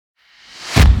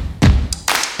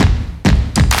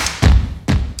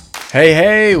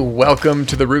Hey, welcome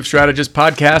to the Roof Strategist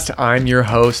Podcast. I'm your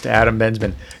host, Adam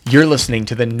Bensman. You're listening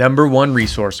to the #1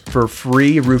 resource for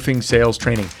free roofing sales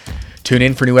training. Tune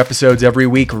in for new episodes every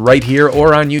week right here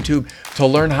or on YouTube to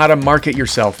learn how to market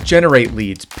yourself, generate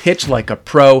leads, pitch like a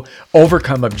pro,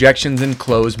 overcome objections, and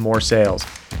close more sales.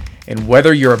 And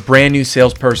whether you're a brand new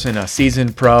salesperson, a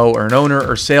seasoned pro, or an owner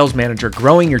or sales manager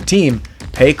growing your team,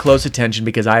 pay close attention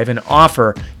because I have an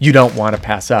offer you don't want to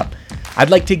pass up. I'd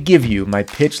like to give you my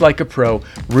Pitch Like a Pro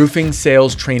roofing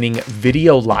sales training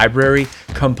video library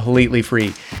completely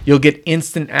free. You'll get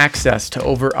instant access to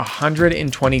over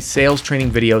 120 sales training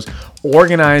videos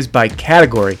organized by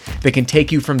category that can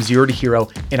take you from zero to hero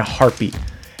in a heartbeat.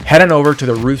 Head on over to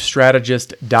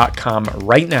theroofstrategist.com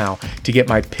right now to get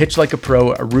my Pitch Like a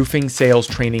Pro roofing sales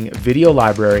training video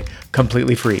library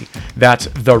completely free. That's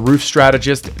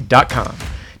theroofstrategist.com.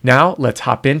 Now let's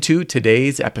hop into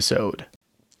today's episode.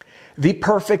 The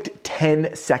perfect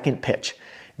 10-second pitch.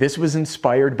 This was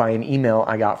inspired by an email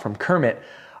I got from Kermit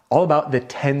all about the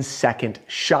 10-second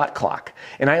shot clock.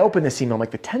 And I opened this email, I'm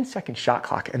like, the 10-second shot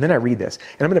clock. And then I read this.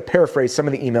 And I'm going to paraphrase some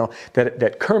of the email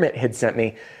that Kermit had sent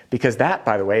me, because that,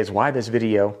 by the way, is why this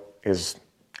video is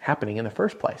happening in the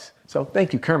first place. So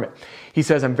thank you, Kermit. He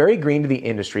says, I'm very green to the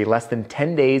industry, less than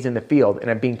 10 days in the field, and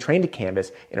I'm being trained to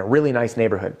canvas in a really nice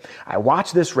neighborhood. I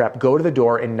watch this rep go to the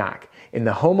door and knock, and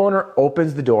the homeowner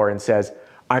opens the door and says,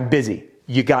 I'm busy.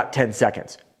 You got 10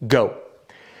 seconds. Go.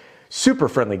 Super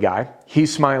friendly guy.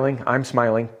 He's smiling. I'm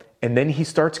smiling. And then he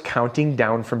starts counting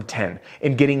down from 10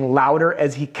 and getting louder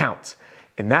as he counts.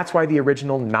 And that's why the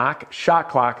original knock shot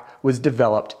clock was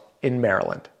developed in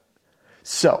Maryland.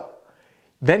 So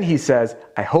then he says,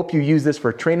 I hope you use this for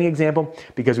a training example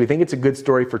because we think it's a good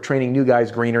story for training new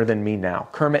guys greener than me now.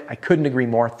 Kermit, I couldn't agree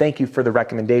more. Thank you for the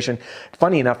recommendation.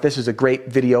 Funny enough, this is a great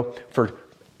video for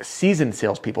seasoned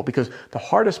salespeople because the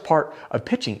hardest part of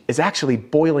pitching is actually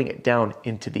boiling it down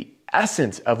into the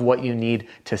essence of what you need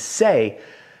to say,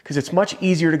 because it's much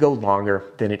easier to go longer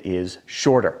than it is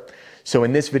shorter. So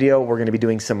in this video, we're going to be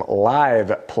doing some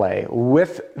live play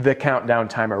with the countdown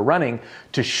timer running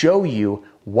to show you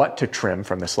what to trim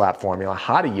from the SLAP formula,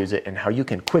 how to use it, and how you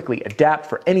can quickly adapt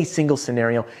for any single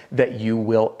scenario that you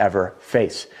will ever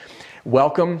face.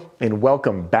 Welcome and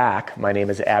welcome back. My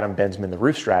name is Adam Bensman, the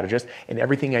Roof Strategist, and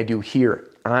everything I do here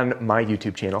on my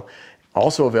YouTube channel,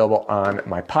 also available on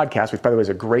my podcast, which by the way is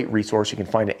a great resource. You can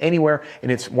find it anywhere,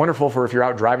 and it's wonderful for if you're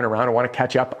out driving around and want to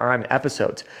catch up on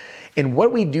episodes. And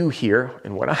what we do here,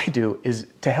 and what I do, is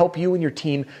to help you and your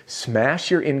team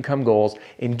smash your income goals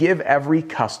and give every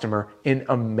customer an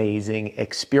amazing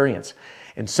experience.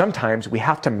 And sometimes we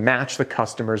have to match the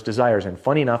customer's desires. And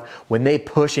funny enough, when they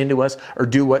push into us or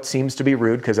do what seems to be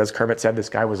rude, because as Kermit said, this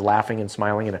guy was laughing and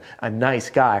smiling and a nice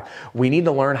guy, we need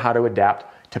to learn how to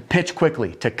adapt, to pitch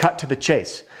quickly, to cut to the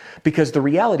chase. Because the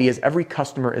reality is every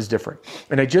customer is different.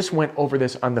 And I just went over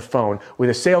this on the phone with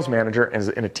a sales manager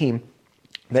and a team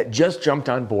that just jumped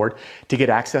on board to get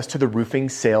access to the Roofing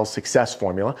Sales Success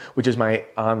Formula, which is my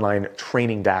online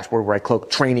training dashboard where I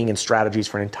cloak training and strategies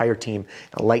for an entire team,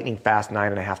 a lightning fast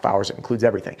 9.5 hours. It includes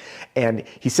everything. And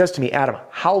he says to me, Adam,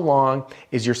 how long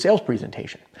is your sales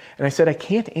presentation? And I said, I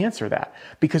can't answer that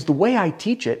because the way I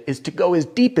teach it is to go as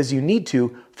deep as you need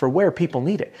to for where people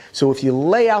need it. So if you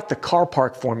lay out the car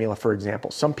park formula, for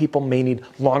example, some people may need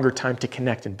longer time to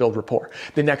connect and build rapport.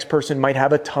 The next person might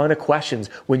have a ton of questions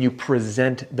when you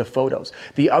present the photos.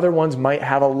 The other ones might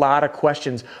have a lot of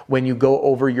questions when you go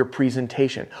over your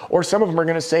presentation. Or some of them are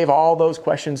going to save all those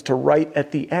questions to right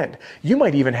at the end. You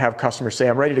might even have customers say,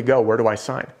 I'm ready to go. Where do I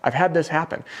sign? I've had this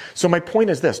happen. So my point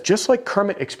is this, just like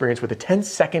Kermit experienced with the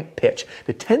 10-second pitch,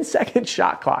 the 10-second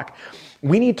shot clock,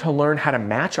 we need to learn how to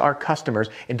match our customers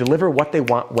and deliver what they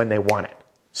want when they want it.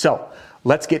 So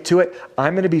let's get to it.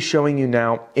 I'm going to be showing you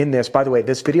now in this. By the way,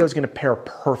 this video is going to pair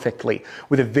perfectly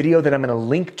with a video that I'm going to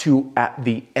link to at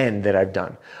the end that I've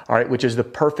done. All right, which is the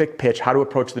perfect pitch, how to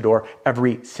approach the door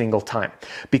every single time.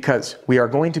 Because we are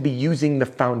going to be using the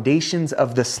foundations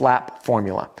of the SLAP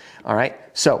formula. All right,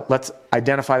 so let's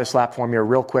identify the SLAP formula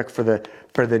real quick for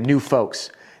the new folks.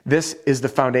 This is the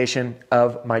foundation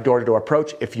of my door-to-door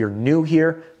approach. If you're new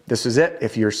here, this is it.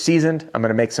 If you're seasoned, I'm going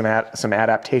to make some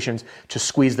adaptations to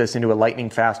squeeze this into a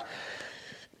lightning fast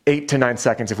 8 to 9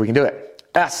 seconds if we can do it.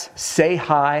 S, say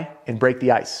hi and break the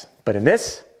ice. But in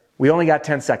this, we only got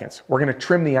 10 seconds. We're going to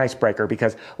trim the icebreaker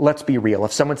because let's be real.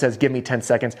 If someone says, give me 10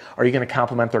 seconds, are you going to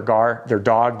compliment their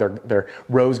dog, their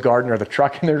rose garden, or the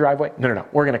truck in their driveway? No.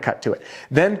 We're going to cut to it.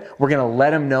 Then we're going to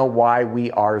let them know why we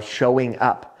are showing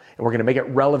up. And we're going to make it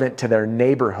relevant to their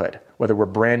neighborhood, whether we're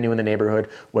brand new in the neighborhood,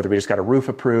 whether we just got a roof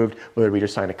approved, whether we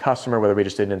just signed a customer, whether we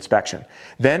just did an inspection.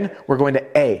 Then we're going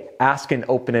to ask an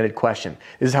open-ended question.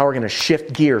 This is how we're going to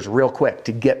shift gears real quick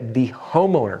to get the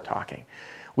homeowner talking.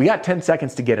 We got 10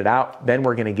 seconds to get it out. Then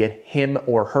we're going to get him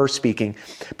or her speaking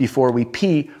before we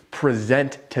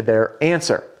present to their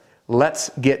answer. Let's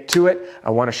get to it.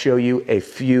 I want to show you a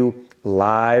few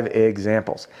live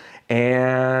examples.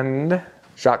 And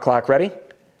shot clock ready?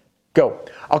 Go.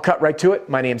 I'll cut right to it.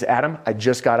 My name's Adam. I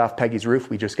just got off Peggy's roof.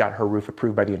 We just got her roof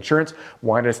approved by the insurance.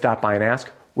 Wanted to stop by and ask,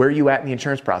 where are you at in the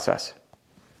insurance process?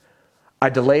 I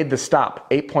delayed the stop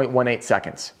 8.18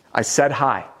 seconds. I said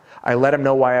hi. I let him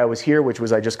know why I was here, which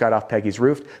was I just got off Peggy's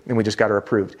roof and we just got her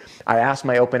approved. I asked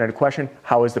my open-ended question,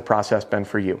 how has the process been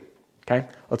for you? Okay,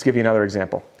 let's give you another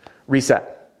example.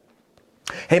 Reset.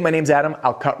 Hey, my name's Adam.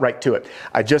 I'll cut right to it.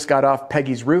 I just got off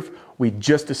Peggy's roof. We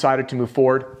just decided to move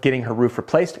forward, getting her roof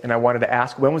replaced, and I wanted to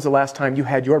ask, when was the last time you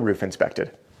had your roof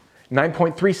inspected?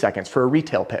 9.3 seconds for a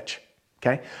retail pitch.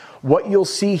 Okay? What you'll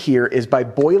see here is by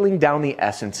boiling down the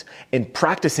essence and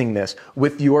practicing this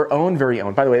with your own very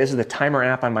own. By the way, this is the timer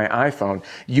app on my iPhone.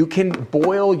 You can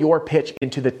boil your pitch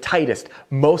into the tightest,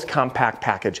 most compact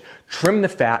package, trim the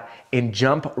fat, and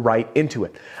jump right into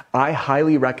it. I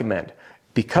highly recommend,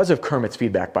 because of Kermit's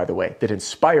feedback, by the way, that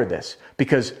inspired this,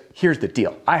 because here's the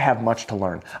deal. I have much to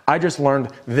learn. I just learned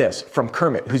this from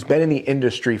Kermit, who's been in the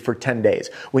industry for 10 days.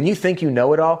 When you think you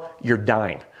know it all, you're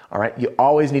dying. All right, you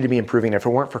always need to be improving. If it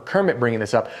weren't for Kermit bringing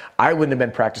this up, I wouldn't have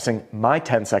been practicing my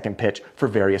 10-second pitch for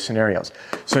various scenarios.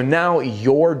 So now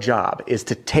your job is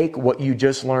to take what you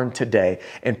just learned today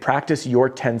and practice your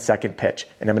 10-second pitch.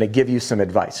 And I'm going to give you some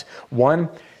advice. One,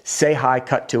 say hi,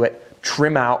 cut to it,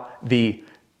 trim out the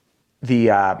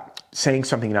saying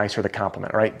something nice or the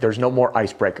compliment, right? There's no more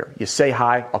icebreaker. You say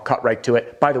hi, I'll cut right to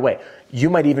it. By the way, you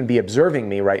might even be observing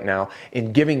me right now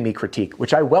and giving me critique,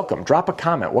 which I welcome. Drop a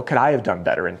comment. What could I have done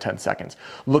better in 10 seconds?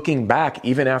 Looking back,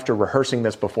 even after rehearsing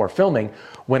this before filming,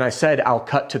 when I said I'll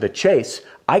cut to the chase,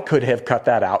 I could have cut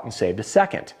that out and saved a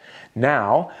second.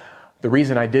 Now, the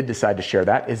reason I did decide to share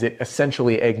that is it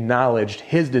essentially acknowledged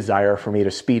his desire for me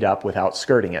to speed up without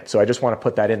skirting it. So I just want to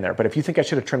put that in there. But if you think I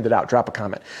should have trimmed it out, drop a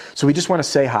comment. So we just want to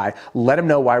say hi, let him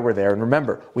know why we're there. And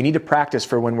remember, we need to practice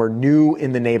for when we're new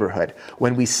in the neighborhood.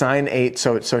 When we sign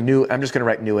so new, I'm just going to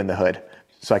write new in the hood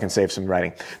so I can save some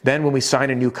writing. Then when we sign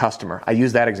a new customer, I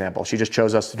use that example. She just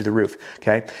chose us to do the roof.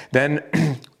 Okay. Then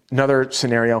another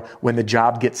scenario, when the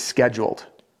job gets scheduled.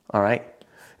 All right.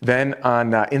 Then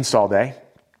on install day.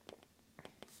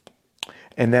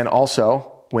 And then also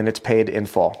when it's paid in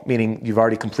full, meaning you've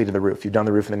already completed the roof, you've done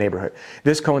the roof in the neighborhood.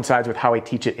 This coincides with how I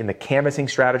teach it in the canvassing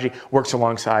strategy, works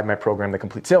alongside my program, the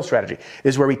complete sales strategy.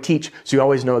 This is where we teach so you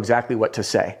always know exactly what to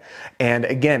say. And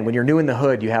again, when you're new in the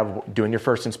hood, you have doing your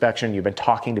first inspection, you've been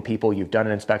talking to people, you've done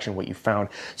an inspection, what you found.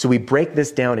 So we break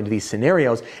this down into these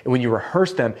scenarios, and when you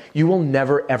rehearse them, you will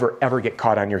never, ever, ever get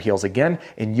caught on your heels again,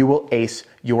 and you will ace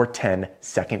your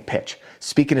 10-second pitch.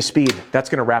 Speaking of speed, that's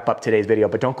going to wrap up today's video,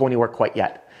 but don't go anywhere quite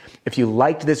yet. If you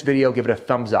liked this video, give it a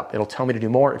thumbs up. It'll tell me to do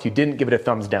more. If you didn't, give it a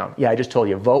thumbs down. Yeah, I just told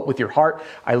you, vote with your heart.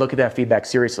 I look at that feedback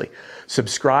seriously.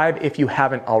 Subscribe if you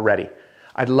haven't already.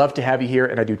 I'd love to have you here,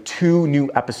 and I do 2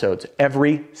 new episodes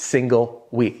every single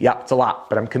week. Yeah, it's a lot,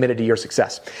 but I'm committed to your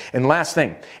success. And last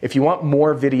thing, if you want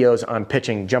more videos on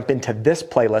pitching, jump into this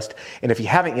playlist. And if you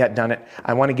haven't yet done it,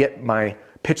 I want to get my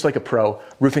Pitch Like a Pro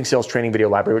roofing sales training video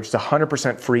library, which is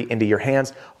 100% free, into your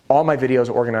hands. All my videos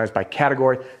are organized by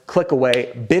category. Click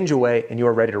away, binge away, and you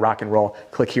are ready to rock and roll.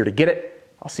 Click here to get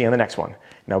it. I'll see you on the next one.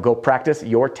 Now go practice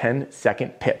your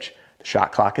 10-second pitch. The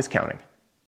shot clock is counting.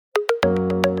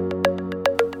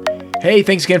 Hey,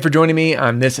 thanks again for joining me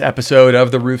on this episode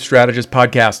of the Roof Strategist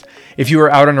Podcast. If you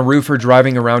are out on a roof or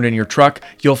driving around in your truck,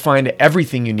 you'll find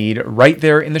everything you need right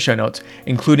there in the show notes,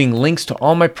 including links to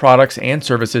all my products and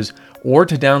services, or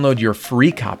to download your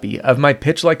free copy of my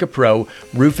Pitch Like a Pro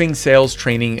roofing sales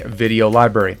training video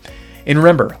library. And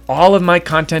remember, all of my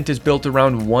content is built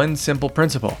around one simple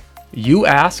principle. You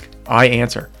ask, I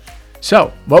answer.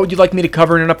 So, what would you like me to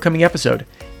cover in an upcoming episode?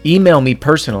 Email me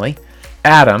personally,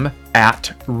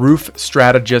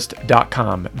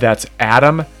 adam@roofstrategist.com. That's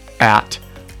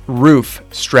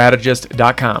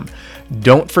adam@roofstrategist.com.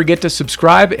 Don't forget to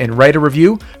subscribe and write a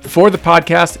review for the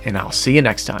podcast, and I'll see you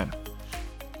next time.